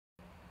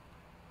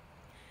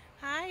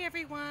Hi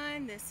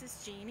everyone, this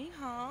is Jeannie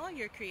Hall,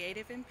 your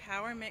Creative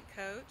Empowerment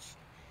Coach.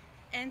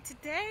 And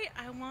today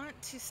I want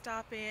to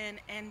stop in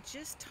and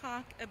just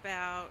talk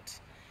about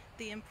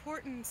the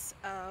importance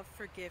of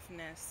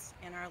forgiveness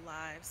in our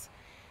lives.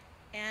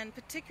 And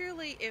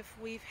particularly if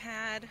we've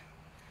had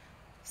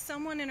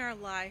someone in our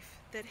life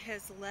that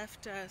has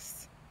left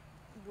us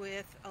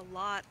with a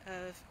lot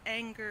of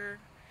anger,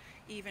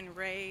 even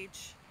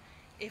rage.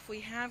 If we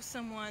have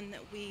someone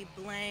that we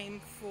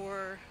blame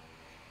for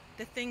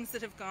the things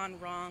that have gone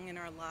wrong in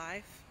our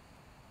life,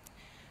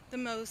 the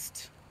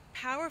most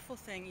powerful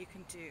thing you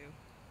can do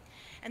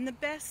and the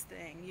best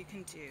thing you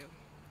can do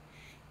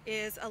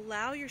is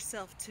allow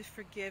yourself to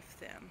forgive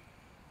them.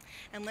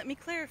 And let me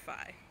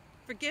clarify,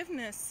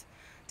 forgiveness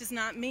does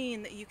not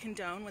mean that you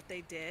condone what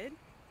they did.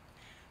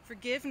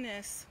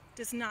 Forgiveness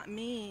does not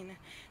mean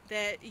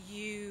that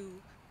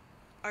you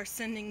are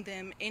sending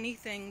them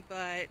anything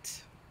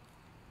but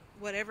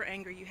whatever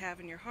anger you have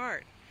in your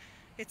heart.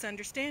 It's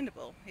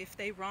understandable. If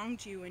they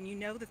wronged you and you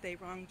know that they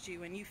wronged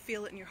you and you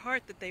feel it in your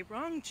heart that they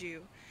wronged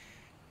you,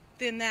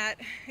 then that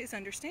is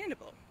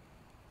understandable.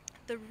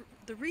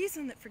 The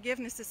reason that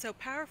forgiveness is so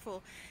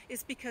powerful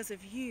is because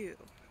of you.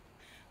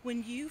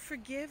 When you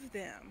forgive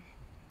them,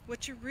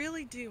 what you're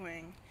really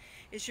doing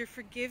is you're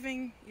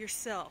forgiving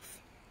yourself.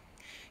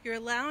 You're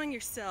allowing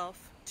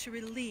yourself to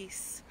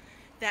release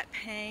that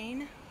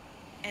pain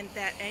and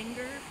that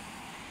anger,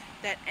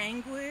 that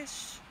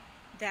anguish,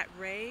 that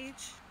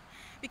rage.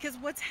 Because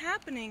what's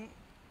happening,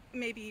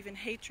 maybe even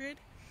hatred,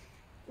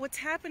 what's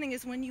happening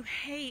is when you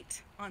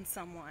hate on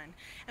someone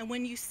and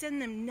when you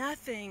send them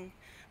nothing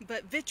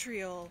but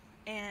vitriol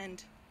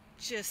and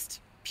just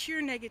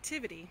pure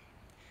negativity,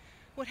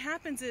 what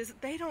happens is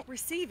they don't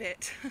receive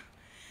it.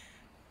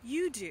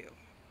 You do.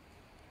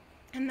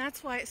 And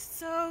that's why it's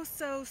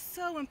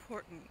so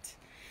important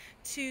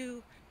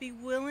to be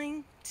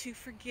willing to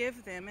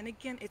forgive them. And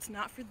again, it's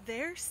not for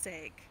their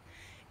sake,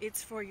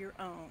 it's for your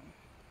own.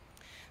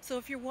 So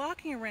if you're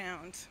walking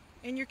around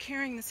and you're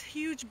carrying this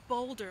huge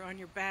boulder on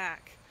your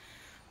back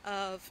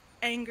of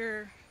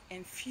anger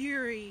and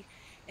fury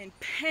and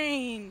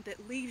pain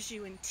that leaves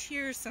you in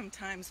tears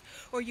sometimes,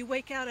 or you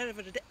wake out of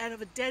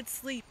a dead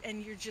sleep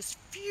and you're just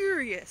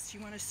furious, you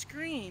want to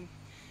scream,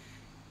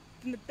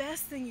 then the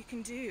best thing you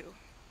can do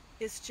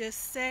is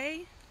just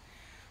say,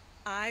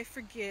 I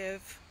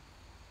forgive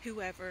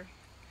whoever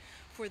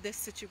for this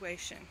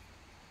situation.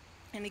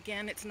 And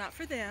again, it's not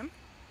for them,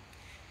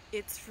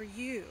 it's for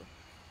you.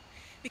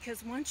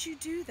 Because once you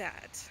do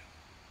that,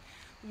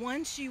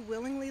 once you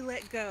willingly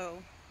let go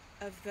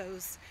of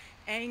those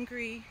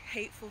angry,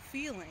 hateful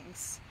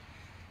feelings,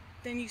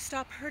 then you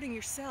stop hurting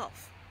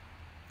yourself.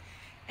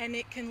 And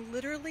it can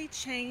literally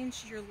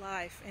change your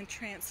life and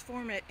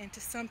transform it into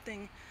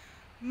something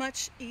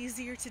much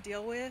easier to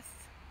deal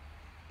with.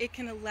 It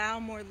can allow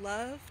more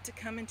love to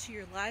come into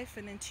your life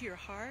and into your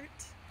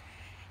heart.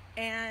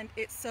 And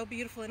it's so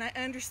beautiful. And I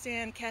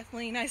understand,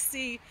 Kathleen, I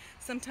see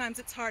sometimes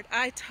it's hard.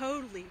 I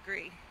totally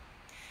agree.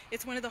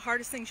 It's one of the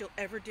hardest things you'll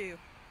ever do.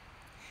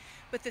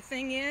 But the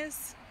thing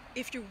is,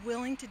 if you're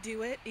willing to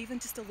do it, even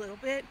just a little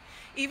bit,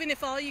 even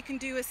if all you can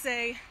do is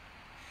say,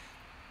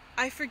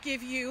 I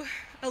forgive you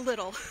a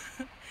little,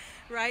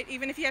 right?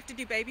 Even if you have to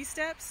do baby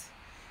steps,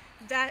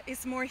 that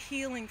is more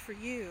healing for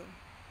you.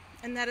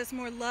 And that is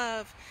more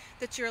love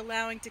that you're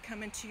allowing to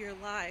come into your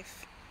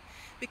life.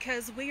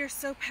 Because we are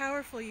so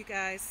powerful, you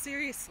guys,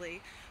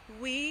 seriously.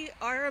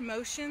 Our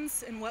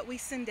emotions and what we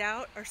send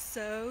out are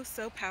so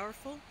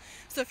powerful.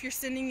 So if you're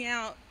sending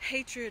out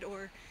hatred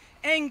or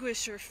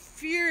anguish or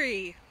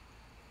fury,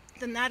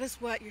 then that is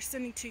what you're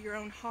sending to your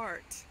own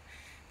heart.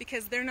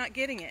 Because they're not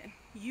getting it.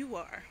 You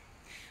are.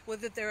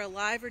 Whether they're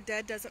alive or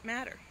dead doesn't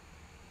matter.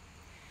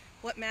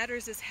 What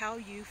matters is how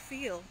you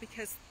feel,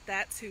 because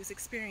that's who's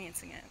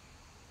experiencing it.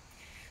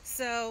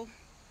 So,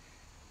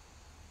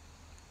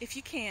 if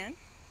you can,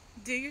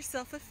 do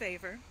yourself a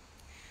favor.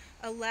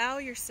 Allow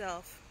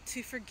yourself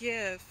to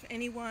forgive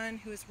anyone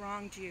who has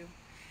wronged you,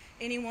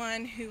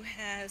 anyone who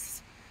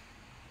has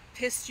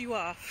pissed you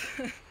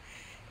off,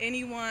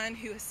 anyone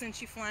who has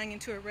sent you flying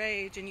into a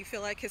rage and you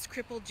feel like has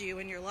crippled you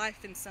in your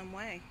life in some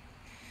way.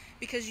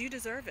 Because you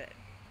deserve it.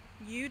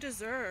 You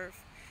deserve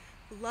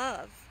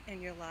love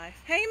in your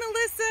life. Hey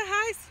Melissa,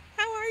 hi,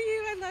 how are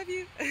you? I love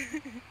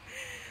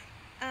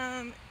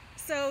you.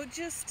 So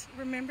just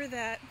remember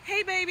that.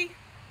 Hey baby,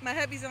 my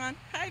hubby's on.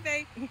 Hi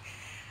babe.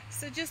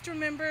 So just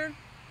remember,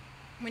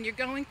 when you're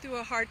going through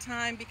a hard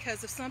time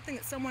because of something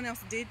that someone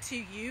else did to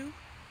you,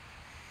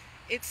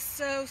 it's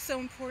so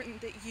important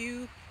that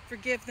you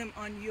forgive them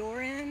on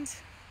your end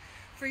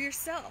for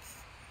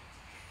yourself.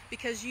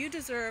 Because you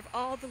deserve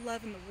all the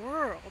love in the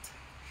world.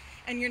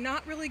 And you're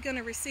not really going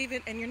to receive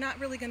it, and you're not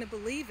really going to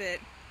believe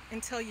it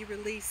until you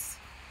release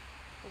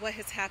what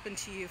has happened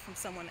to you from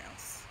someone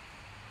else.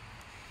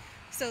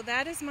 So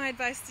that is my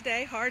advice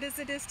today. Hard as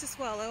it is to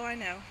swallow, I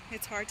know.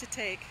 It's hard to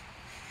take.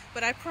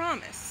 But I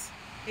promise,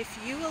 if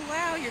you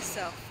allow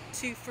yourself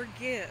to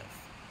forgive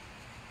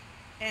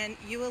and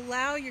you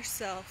allow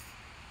yourself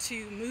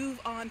to move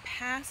on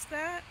past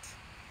that,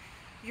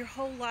 your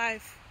whole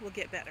life will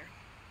get better.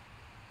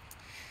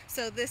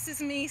 So this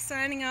is me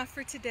signing off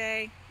for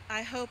today.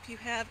 I hope you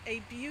have a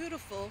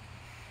beautiful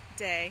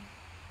day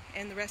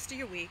and the rest of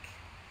your week.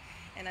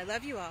 And I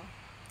love you all.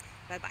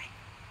 Bye-bye.